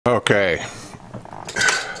Okay,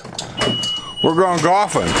 we're going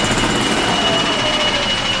golfing.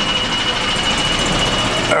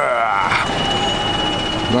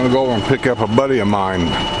 I'm gonna go over and pick up a buddy of mine.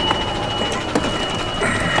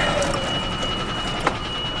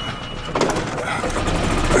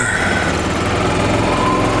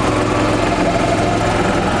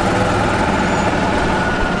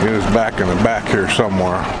 He is back in the back here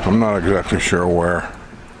somewhere. I'm not exactly sure where.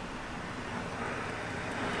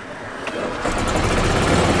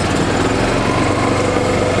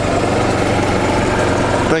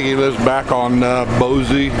 I think he lives back on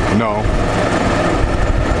Boise. No.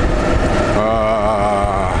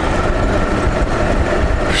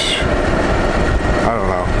 I don't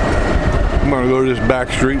know. I'm gonna go to this back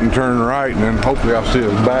street and turn right, and then hopefully I'll see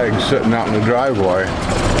his bag sitting out in the driveway.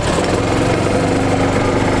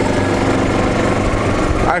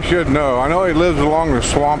 I should know. I know he lives along the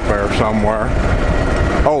swamp there somewhere.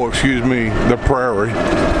 Oh, excuse me, the prairie.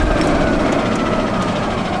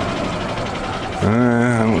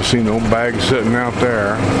 I don't see no bag sitting out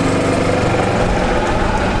there.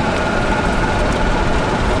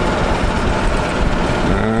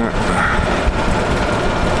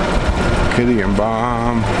 Kitty and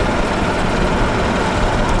Bob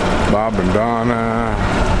and Donna.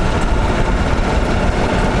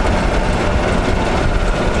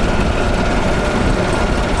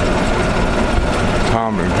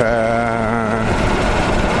 Tom and Pat.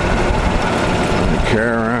 And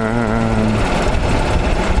Karen.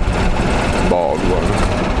 Wildwood.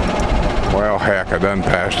 Well, heck, I done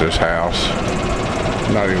passed his house.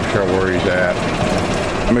 Not even sure where he's at.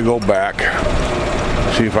 Let me go back,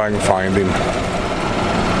 see if I can find him.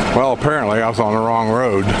 Well, apparently I was on the wrong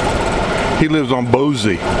road. He lives on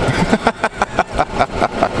Boise.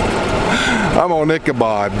 I'm on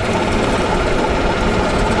Ichabod.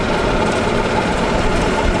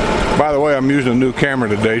 By the way, I'm using a new camera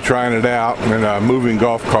today, trying it out in a moving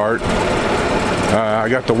golf cart. I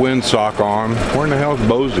got the windsock on. Where in the hell's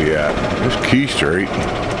Boise at? It's Key Street.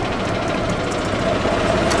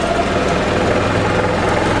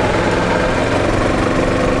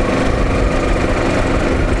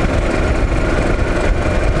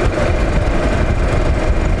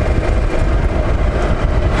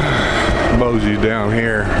 Bosie's down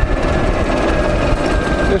here.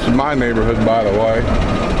 This is my neighborhood, by the way.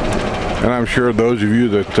 And I'm sure those of you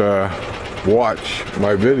that watch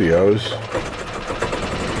my videos,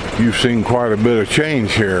 you've seen quite a bit of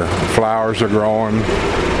change here. Flowers are growing.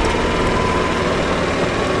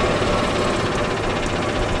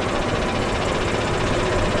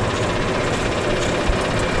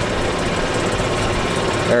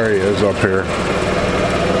 There he is up here.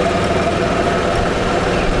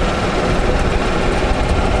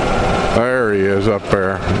 There he is up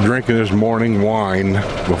there, drinking his morning wine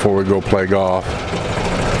before we go play golf.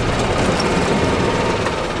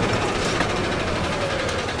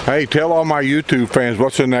 Hey, tell all my YouTube fans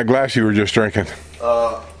what's in that glass you were just drinking.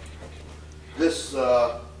 It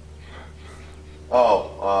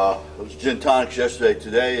was gin tonics yesterday.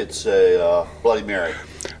 Today it's a Bloody Mary.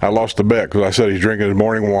 I lost the bet because I said he's drinking his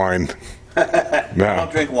morning wine. No. I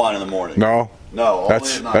don't drink wine in the morning. No? No, only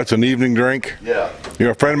at night. That's an evening drink? Yeah.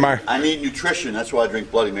 You're a friend of mine? I need nutrition. That's why I drink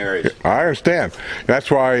Bloody Marys. I understand. That's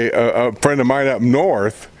why a friend of mine up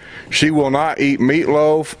north, she will not eat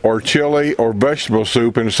meatloaf or chili or vegetable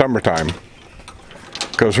soup in the summertime.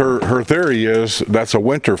 Because her theory is that's a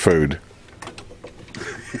winter food.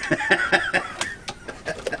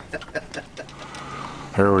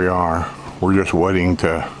 Here we are. We're just waiting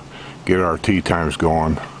to get our tea times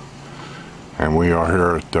going. And we are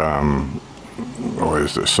here at what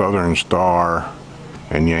is the Southern Star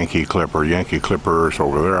and Yankee Clipper. Yankee Clipper's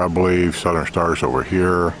over there, I believe. Southern Star's over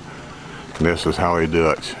here. And this is how they do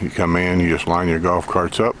it. You come in, you just line your golf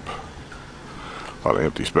carts up. A lot of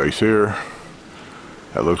empty space here.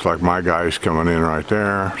 That looks like my guys coming in right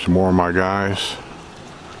there. Some more of my guys.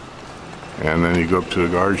 And then you go up to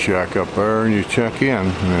the guard shack up there and you check in.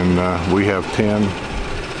 And we have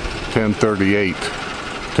 10:38,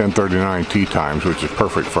 10:39 tee times, which is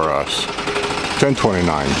perfect for us.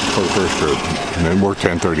 10:29 for the first group, and then we're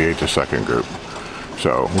 10:38 the second group.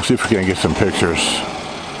 So we'll see if we can get some pictures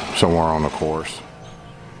somewhere on the course.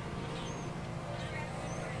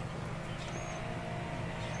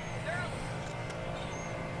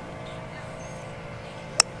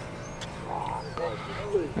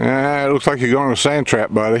 It looks like you're going to a sand trap,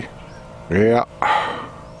 buddy. Yeah.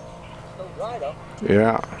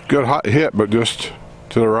 Yeah, good hot hit, but just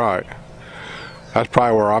to the right. That's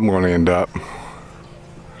probably where I'm going to end up.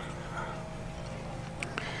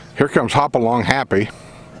 Here comes Hop Along Happy.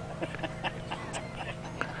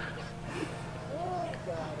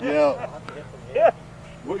 You know,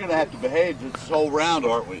 we're going to have to behave this whole round,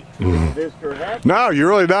 aren't we? No, you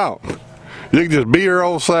really don't. You can just be your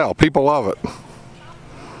old self. People love it.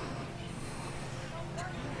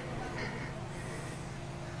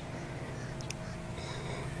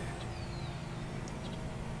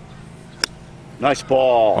 Nice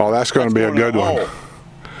ball. Oh, that's going to be a good one.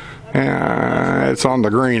 Yeah, it's on the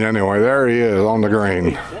green anyway. There he is on the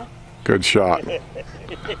green. Good shot. I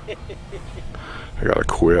gotta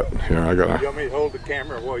quit. Here, I gotta. You want me to hold the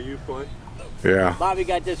camera while you play? Yeah. Bobby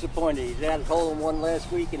got disappointed. He had his hole-in-one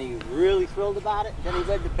last week, and he was really thrilled about it. Then he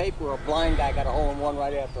read the paper where a blind guy got a hole-in-one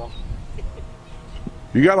right after him.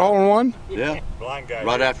 You got a hole-in-one? Yeah. Blind guy.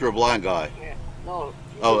 Right after a blind guy. Yeah. No.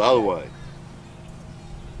 Oh, the other way.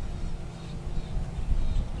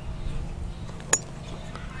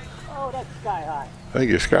 Oh, that's sky high. I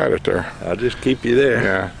think you skied it there. I'll just keep you there.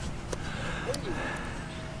 Yeah.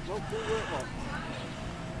 No clue where it was.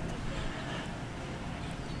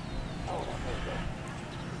 Oh, that's okay.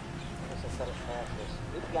 I guess I set it past this.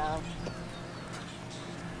 It's down.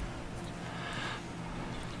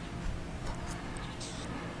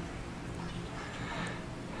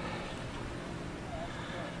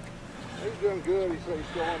 He's doing good. He's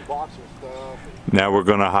still unboxing stuff. Now we're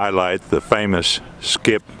going to highlight the famous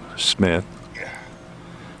Skip Smith.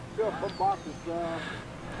 Still unboxing stuff.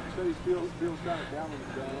 Said he feels kind of down when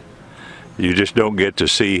he's done. You just don't get to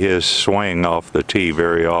see his swing off the tee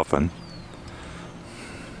very often.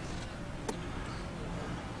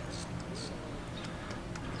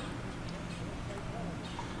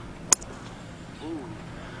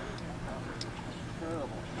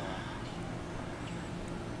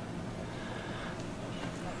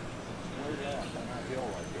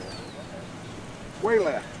 Way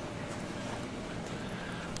left.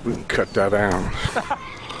 We can cut that down.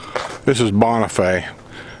 This is Bonifay.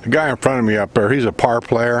 The guy in front of me up there, he's a par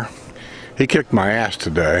player. He kicked my ass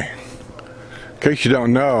today. In case you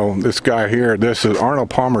don't know, this guy here, this is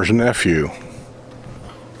Arnold Palmer's nephew.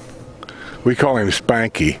 We call him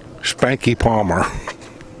Spanky. Spanky Palmer.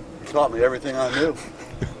 He taught me everything I knew.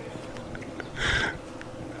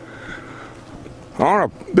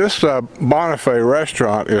 This Bonifay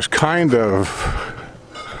restaurant is kind of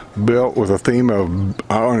built with a theme of,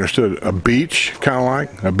 I understood, a beach, kind of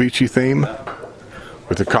like a beachy theme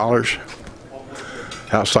with the collars,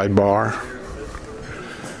 outside bar.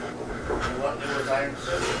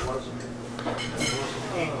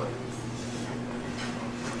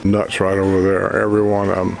 Nuts right over there, every one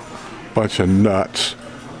of them, bunch of nuts.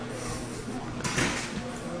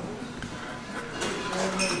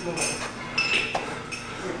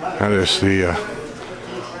 That is the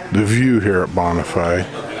view here at Bonifay,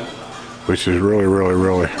 which is really, really,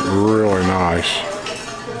 really, really nice.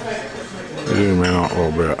 Zoom in out a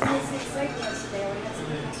little bit.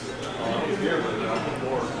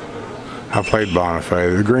 I played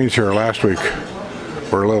Bonifay. The greens here last week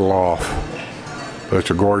were a little off, but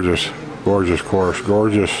it's a gorgeous, gorgeous course.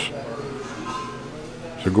 Gorgeous.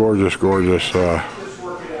 It's a gorgeous, gorgeous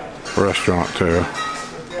restaurant too.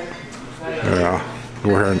 Yeah. Go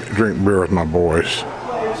here and drink beer with my boys.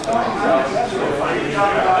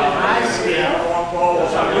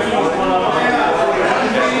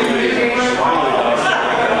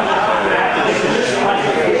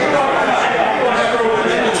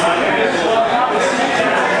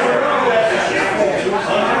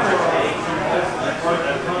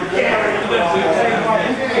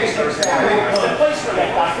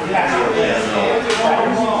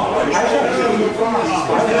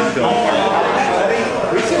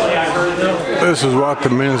 This is what the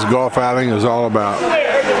men's golf outing is all about.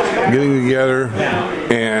 Getting together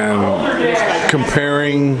and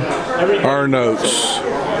comparing our notes.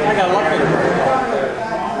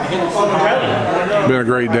 Been a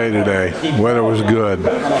great day today. Weather was good.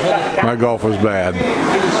 My golf was bad.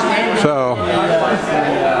 So,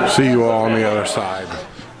 see you all on the other side.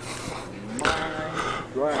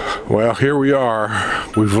 Well, here we are.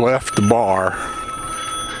 We've left the bar.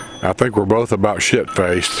 I think we're both about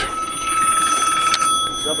shit-faced.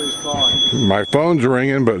 Somebody's calling. My phone's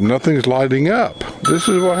ringing, but nothing's lighting up. This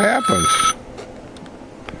is what happens.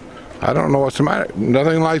 I don't know what's the matter.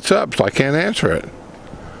 Nothing lights up, so I can't answer it.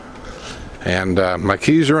 And my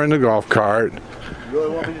keys are in the golf cart. You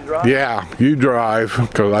really want me to drive? Yeah, you drive,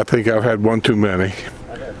 because I think I've had one too many.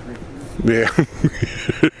 Yeah.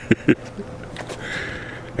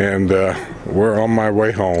 And we're on my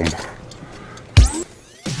way home.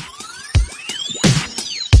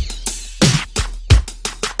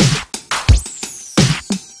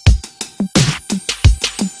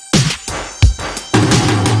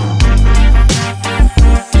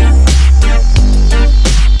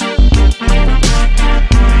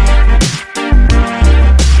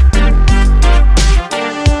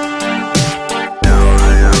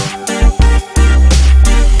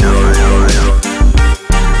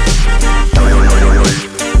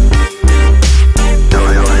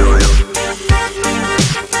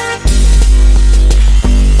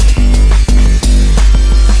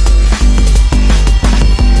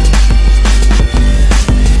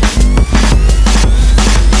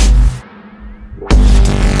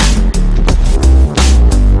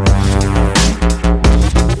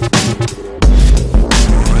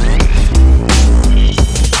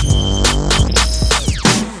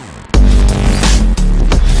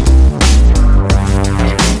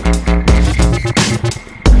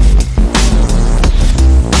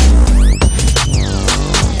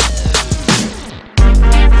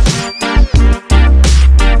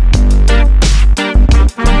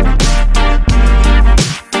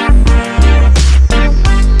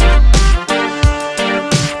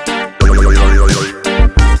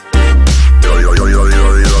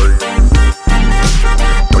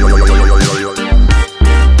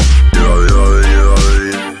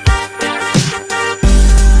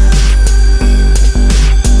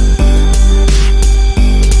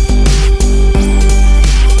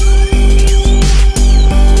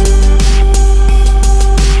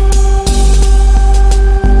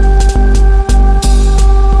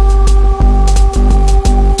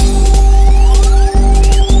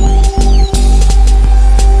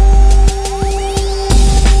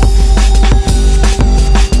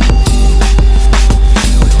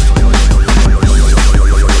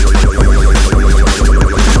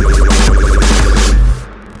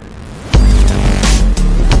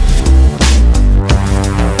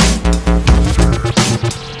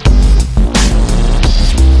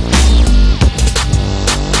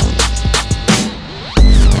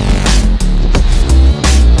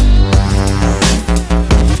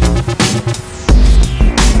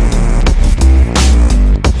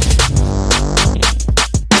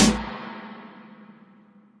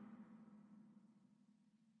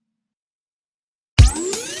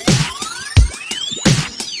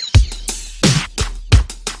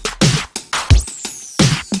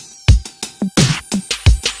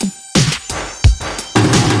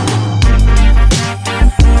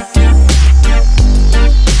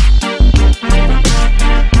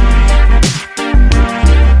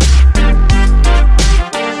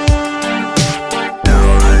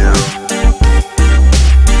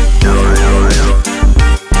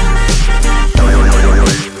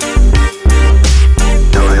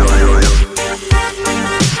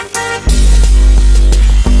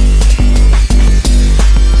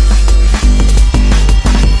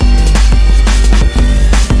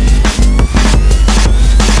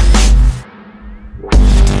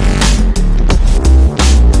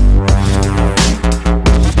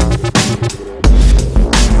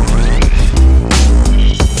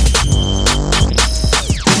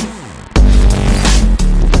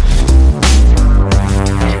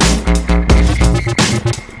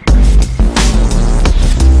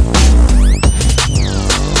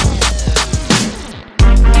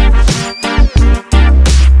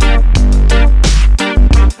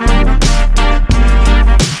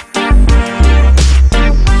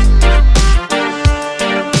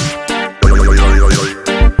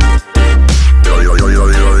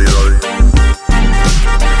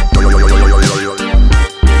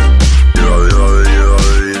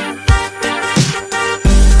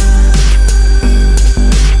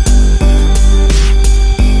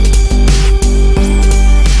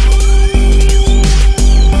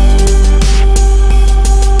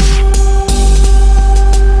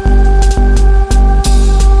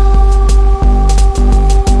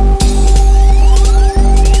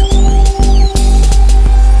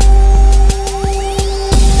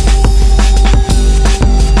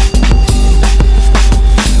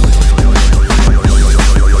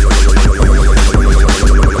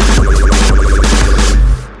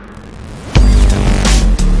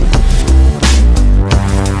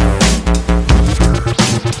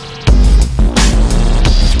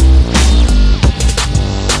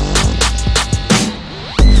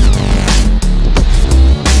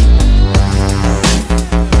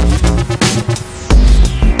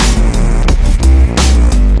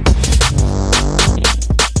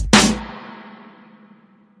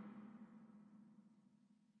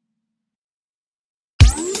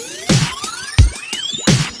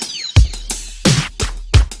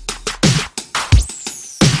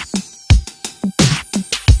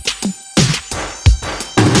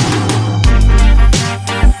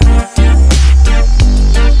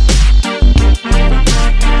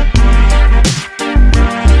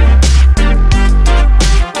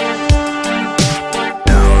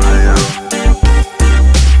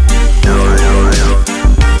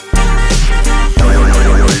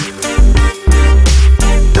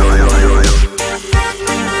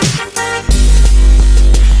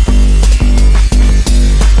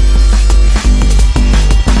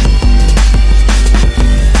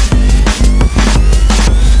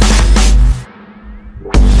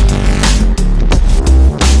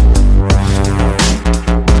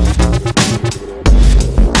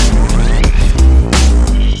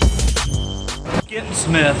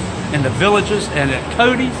 Villages and at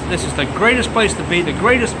Cody's. This is the greatest place to be, the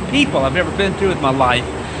greatest people I've ever been to in my life.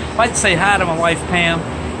 I'd like to say hi to my wife, Pam.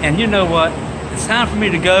 And you know what? It's time for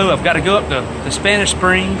me to go. I've got to go up to the Spanish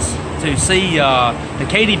Springs to see the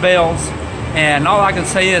Katy Bells. And all I can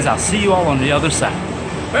say is I'll see you all on the other side.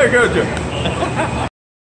 Very good, Jim.